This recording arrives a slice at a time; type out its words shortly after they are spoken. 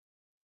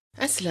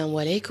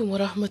Assalamu alaikum wa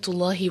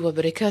rahmatullahi wa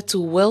barakatuh.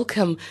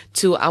 Welcome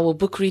to our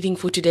book reading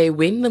for today,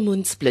 When the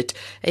Moon Split,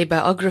 a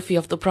biography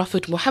of the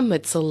Prophet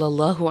Muhammad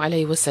sallallahu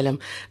alaihi wasallam.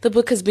 The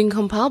book has been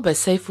compiled by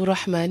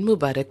Safiur-Rahman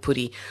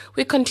Mubarakpuri.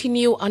 We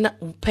continue on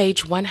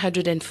page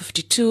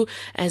 152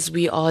 as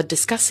we are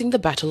discussing the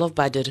Battle of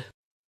Badr.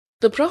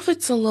 The Prophet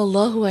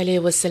sallallahu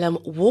alaihi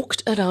wasallam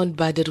walked around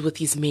Badr with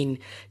his men,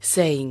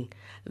 saying,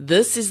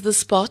 "This is the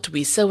spot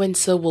where so and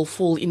so will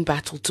fall in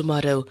battle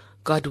tomorrow,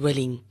 God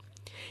willing."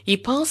 He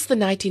passed the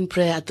night in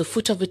prayer at the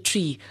foot of a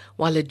tree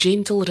while a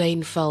gentle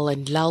rain fell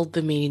and lulled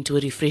the men into a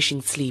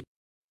refreshing sleep.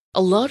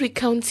 Allah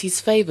recounts His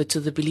favor to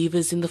the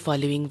believers in the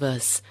following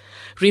verse.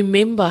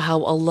 Remember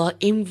how Allah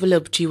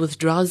enveloped you with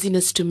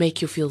drowsiness to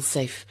make you feel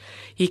safe.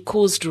 He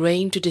caused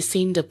rain to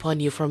descend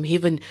upon you from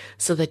heaven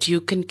so that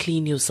you can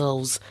clean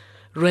yourselves.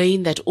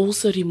 Rain that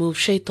also removed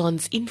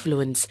Shaitan's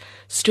influence,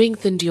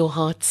 strengthened your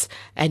hearts,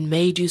 and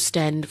made you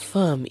stand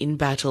firm in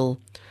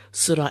battle.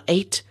 Surah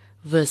 8,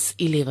 verse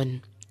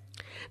 11.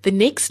 The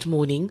next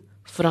morning,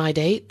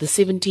 Friday, the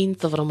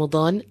 17th of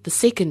Ramadan, the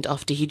 2nd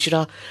after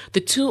Hijrah,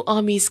 the two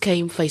armies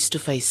came face to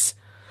face.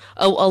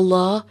 "O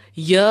Allah,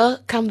 here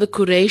come the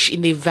Quraysh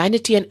in their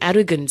vanity and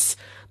arrogance,"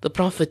 the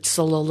Prophet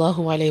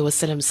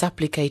ﷺ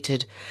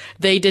supplicated.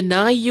 "They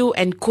deny you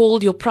and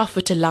call your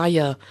Prophet a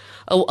liar.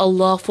 O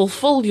Allah,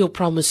 fulfill your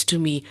promise to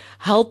me.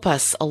 Help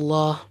us,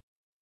 Allah."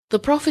 The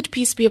Prophet,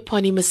 peace be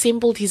upon him,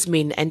 assembled his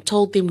men and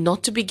told them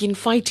not to begin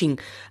fighting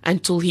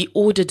until he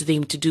ordered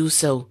them to do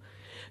so.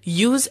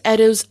 "Use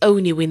arrows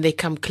only when they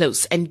come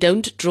close, and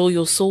don't draw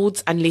your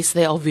swords unless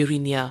they are very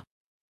near."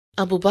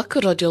 Abu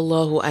Bakr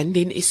radiallahu anh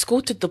then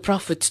escorted the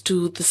Prophet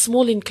to the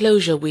small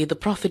enclosure where the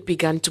Prophet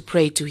began to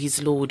pray to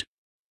his Lord.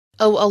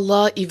 "O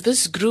Allah, if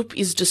this group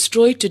is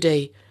destroyed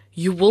today,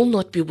 you will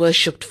not be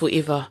worshipped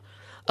forever.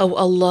 O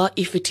Allah,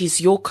 if it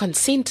is your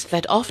consent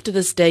that after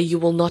this day you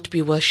will not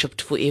be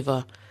worshipped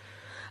forever."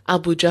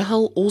 Abu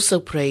Jahl also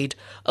prayed,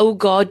 "O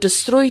God,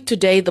 destroy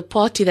today the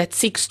party that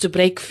seeks to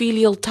break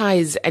filial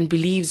ties and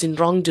believes in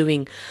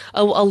wrongdoing.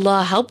 O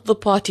Allah, help the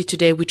party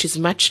today which is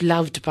much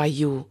loved by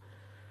you."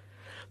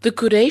 The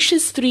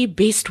Quraysh's three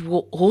best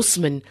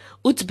horsemen,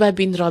 Utbah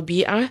bin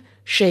Rabi'ah,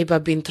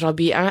 Shaybah bin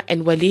Rabi'ah,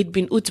 and Walid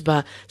bin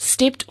Utbah,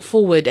 stepped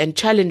forward and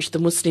challenged the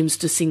Muslims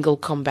to single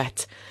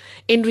combat.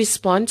 In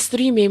response,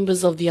 three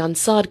members of the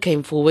Ansar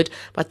came forward,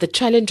 but the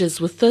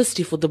challengers were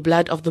thirsty for the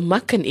blood of the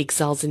Meccan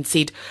exiles and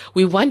said,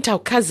 "We want our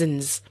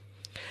cousins."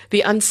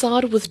 The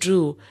Ansar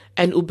withdrew,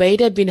 and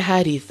Ubaidah bin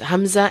Harith,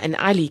 Hamza and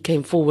Ali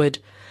came forward.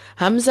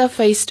 Hamza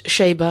faced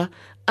Shaybah,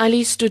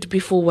 Ali stood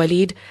before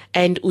Walid,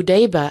 and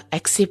Udaybah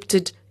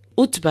accepted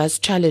Utbah's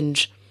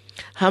challenge.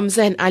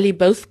 Hamza and Ali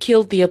both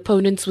killed the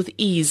opponents with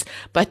ease,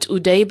 but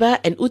Udaybah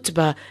and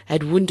Utbah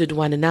had wounded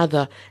one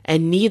another,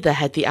 and neither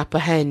had the upper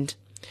hand.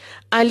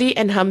 Ali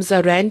and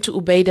Hamza ran to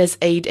Ubaidah's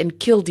aid and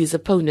killed his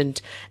opponent,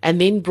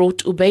 and then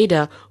brought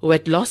Ubaidah, who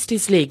had lost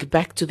his leg,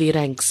 back to their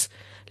ranks.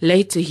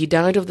 Later he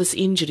died of this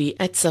injury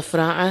at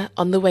Safra'a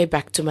on the way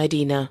back to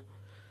Medina.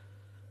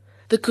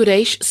 The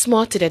Quraysh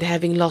smarted at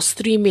having lost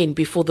three men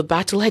before the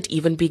battle had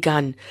even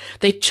begun.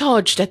 They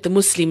charged at the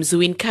Muslims, who,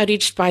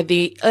 encouraged by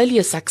their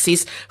earlier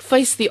success,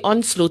 faced the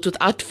onslaught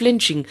without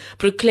flinching,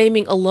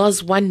 proclaiming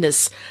Allah's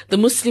oneness. The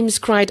Muslims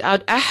cried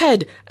out,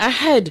 "Ahad,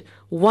 Ahad,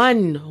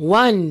 one,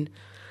 one."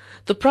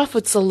 The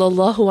Prophet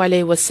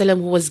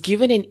ﷺ, who was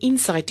given an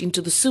insight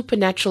into the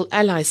supernatural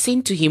ally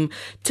sent to him,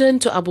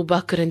 turned to Abu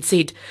Bakr and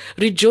said,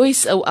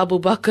 "Rejoice, O Abu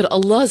Bakr,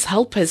 Allah's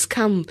help has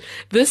come.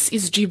 This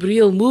is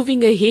Jibreel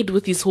moving ahead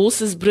with his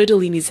horse's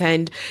bridle in his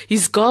hand.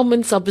 His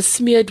garments are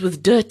besmeared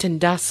with dirt and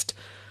dust."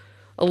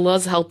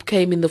 Allah's help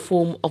came in the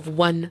form of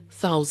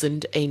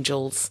 1,000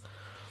 angels.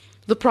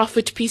 The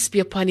Prophet, peace be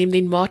upon him,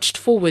 then marched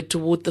forward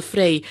toward the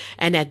fray,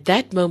 and at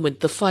that moment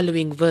the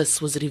following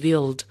verse was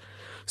revealed.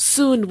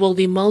 "Soon will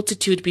the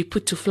multitude be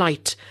put to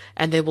flight,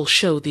 and they will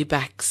show their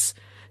backs."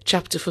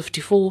 Chapter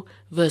 54,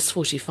 verse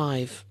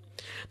 45.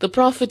 The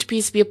Prophet,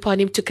 peace be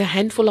upon him, took a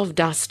handful of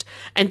dust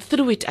and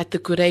threw it at the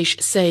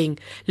Quraysh, saying,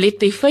 "Let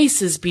their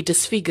faces be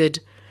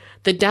disfigured."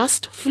 The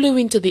dust flew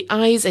into the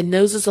eyes and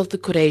noses of the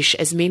Quraysh,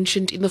 as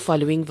mentioned in the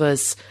following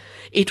verse.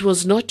 "It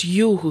was not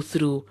you who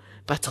threw,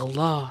 but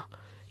Allah."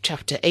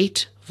 Chapter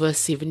 8, verse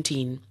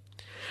 17.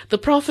 The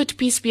Prophet,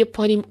 peace be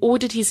upon him,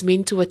 ordered his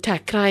men to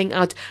attack, crying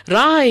out,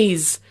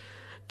 "Rise!"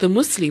 The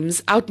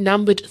Muslims,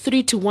 outnumbered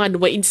 3-1,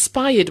 were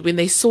inspired when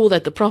they saw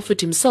that the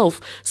Prophet himself,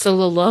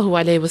 sallallahu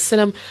alaihi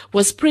wasallam,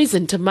 was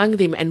present among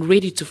them and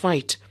ready to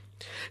fight.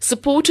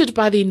 Supported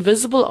by the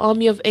invisible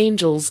army of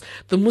angels,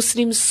 the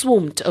Muslims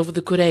swarmed over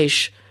the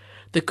Quraysh.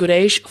 The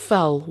Quraysh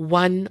fell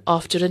one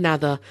after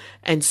another,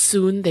 and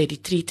soon they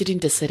retreated in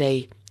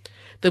disarray.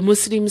 The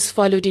Muslims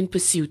followed in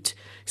pursuit,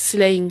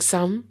 slaying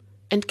some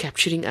and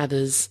capturing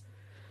others.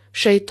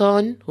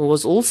 Shaitan, who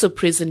was also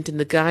present in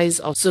the guise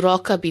of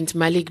Suraka bint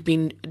Malik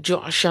bin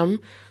Ju'asham,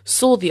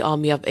 saw the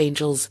army of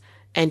angels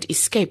and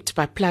escaped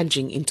by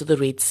plunging into the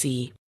Red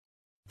Sea.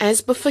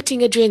 As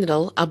befitting a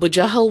general, Abu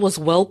Jahl was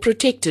well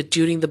protected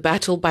during the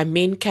battle by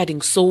men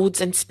carrying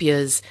swords and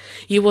spears.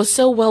 He was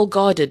so well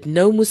guarded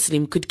no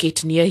Muslim could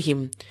get near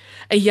him.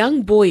 A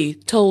young boy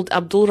told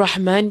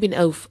Abdul-Rahman bin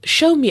Auf,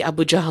 "Show me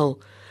Abu Jahl."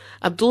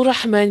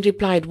 Abdul-Rahman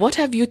replied, "What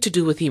have you to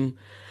do with him?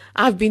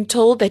 I've been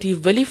told that he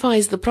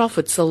vilifies the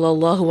Prophet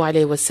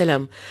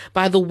ﷺ.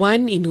 By the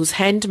one in whose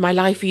hand my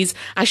life is,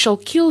 I shall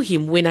kill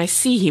him when I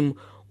see him,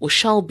 or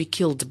shall be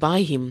killed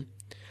by him."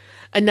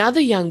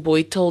 Another young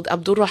boy told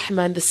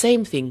Abdul-Rahman the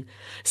same thing.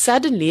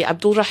 Suddenly,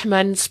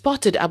 Abdul-Rahman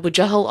spotted Abu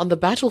Jahl on the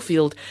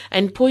battlefield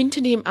and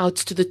pointed him out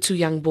to the two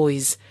young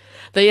boys.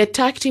 They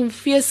attacked him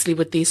fiercely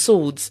with their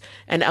swords,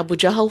 and Abu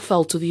Jahl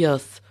fell to the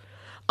earth.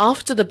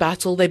 After the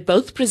battle, they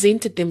both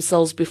presented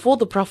themselves before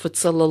the Prophet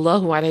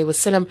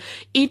ﷺ,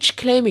 each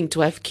claiming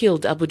to have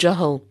killed Abu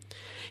Jahl.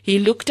 He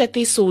looked at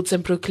their swords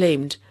and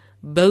proclaimed,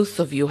 "Both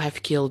of you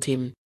have killed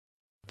him."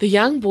 The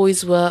young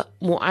boys were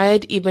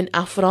Mu'ad ibn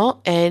Afra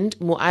and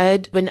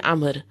Mu'ad ibn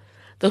Amr.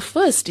 The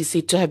first is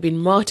said to have been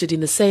martyred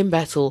in the same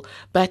battle,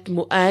 but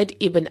Mu'ad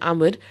ibn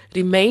Amr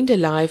remained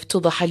alive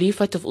till the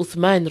Caliphate of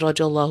Uthman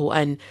radiallahu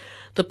an.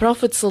 The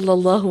Prophet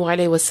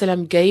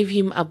ﷺ gave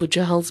him Abu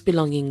Jahl's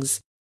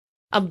belongings.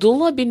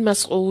 Abdullah bin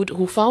Mas'ud,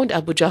 who found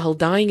Abu Jahl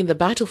dying in the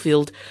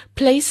battlefield,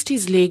 placed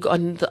his leg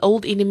on the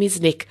old enemy's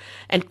neck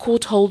and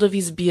caught hold of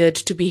his beard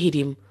to behead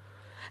him.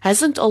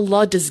 "Hasn't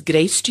Allah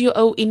disgraced you,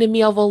 O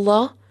enemy of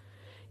Allah?"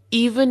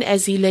 Even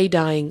as he lay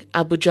dying,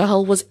 Abu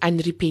Jahl was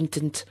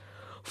unrepentant.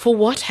 "For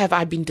what have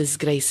I been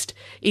disgraced?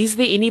 Is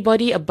there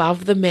anybody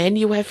above the man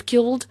you have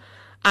killed?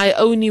 I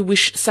only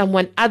wish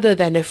someone other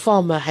than a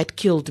farmer had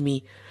killed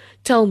me.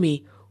 Tell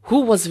me, who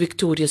was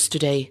victorious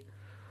today?"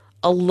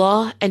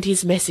 "Allah and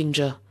His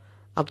Messenger."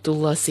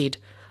 Abdullah said,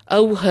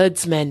 "O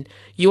herdsman,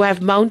 you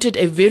have mounted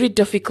a very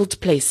difficult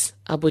place."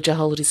 Abu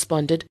Jahl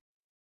responded.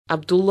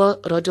 Abdullah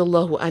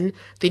radiallahu an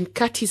then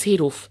cut his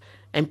head off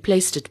and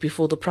placed it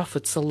before the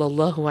Prophet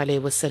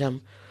ﷺ.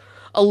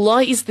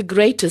 "Allah is the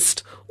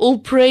greatest. All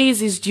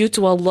praise is due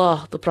to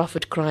Allah," the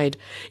Prophet cried.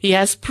 "He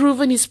has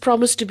proven His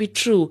promise to be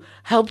true,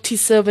 helped His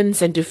servants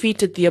and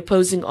defeated the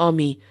opposing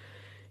army."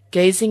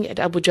 Gazing at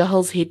Abu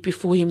Jahl's head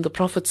before him, the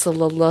Prophet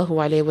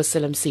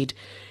ﷺ said,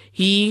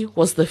 "He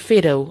was the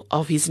Pharaoh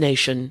of his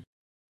nation."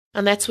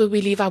 And that's where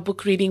we leave our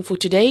book reading for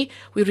today.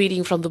 We're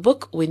reading from the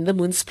book When the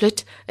Moon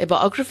Split, a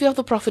biography of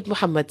the Prophet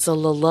Muhammad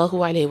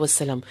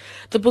ﷺ.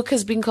 The book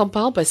has been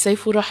compiled by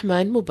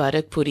Safiur-Rahman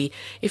Mubarakpuri.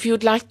 If you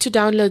would like to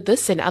download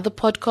this and other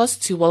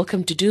podcasts, you're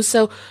welcome to do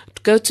so.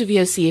 Go to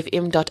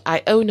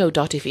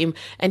vocfm.io.fm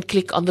and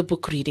click on the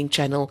book reading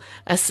channel.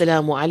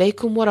 Assalamu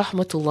alaikum wa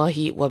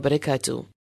rahmatullahi wa barakatuh.